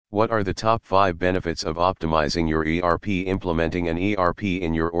What are the top 5 benefits of optimizing your ERP? Implementing an ERP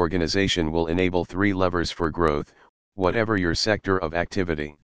in your organization will enable 3 levers for growth, whatever your sector of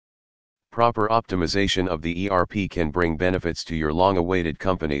activity. Proper optimization of the ERP can bring benefits to your long-awaited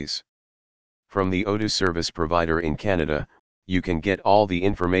companies. From the Odoo service provider in Canada, you can get all the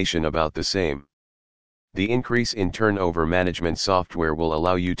information about the same. The increase in turnover management software will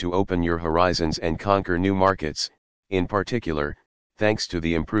allow you to open your horizons and conquer new markets, in particular, thanks to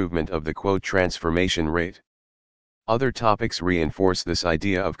the improvement of the quote transformation rate. Other topics reinforce this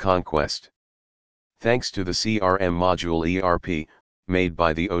idea of conquest. Thanks to the CRM module ERP, made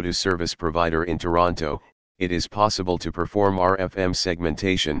by the Odoo service provider in Toronto, it is possible to perform RFM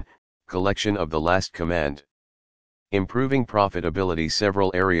segmentation, collection of the last command. Improving profitability. Several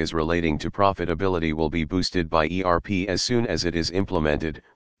areas relating to profitability will be boosted by ERP as soon as it is implemented.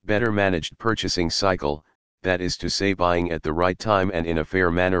 Better managed purchasing cycle, that is to say buying at the right time and in a fair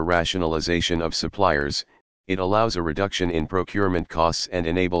manner. Rationalization of suppliers, it allows a reduction in procurement costs and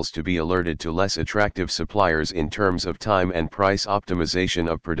enables to be alerted to less attractive suppliers in terms of time and price. Optimization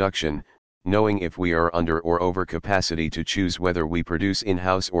of production, knowing if we are under or over capacity to choose whether we produce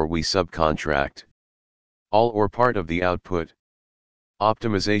in-house or we subcontract all or part of the output.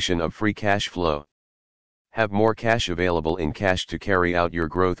 Optimization of free cash flow. Have more cash available in cash to carry out your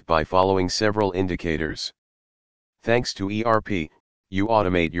growth by following several indicators. Thanks to ERP, you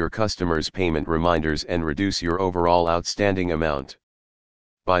automate your customers' payment reminders and reduce your overall outstanding amount.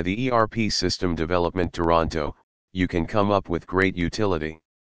 By the ERP System Development Toronto, you can come up with great utility.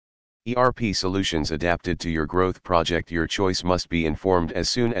 ERP solutions adapted to your growth project. Your choice must be informed as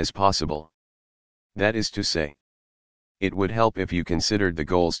soon as possible. That is to say, it would help if you considered the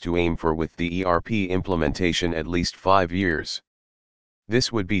goals to aim for with the ERP implementation at least 5 years. This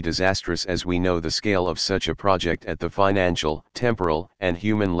would be disastrous as we know the scale of such a project at the financial, temporal, and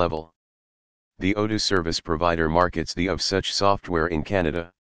human level. The Odoo service provider markets the of such software in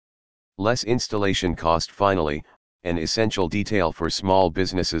Canada. Less installation cost. Finally, an essential detail for small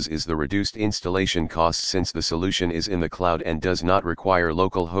businesses is the reduced installation costs since the solution is in the cloud and does not require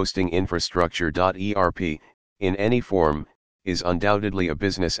local hosting infrastructure. ERP, in any form, is undoubtedly a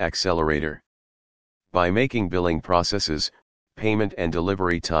business accelerator. By making billing processes, payment and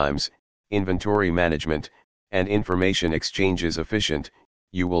delivery times, inventory management, and information exchanges efficient,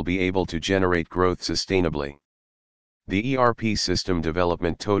 you will be able to generate growth sustainably. The ERP system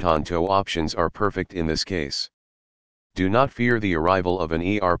development Toronto options are perfect in this case. Do not fear the arrival of an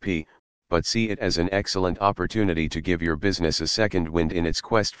ERP, but see it as an excellent opportunity to give your business a second wind in its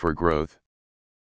quest for growth.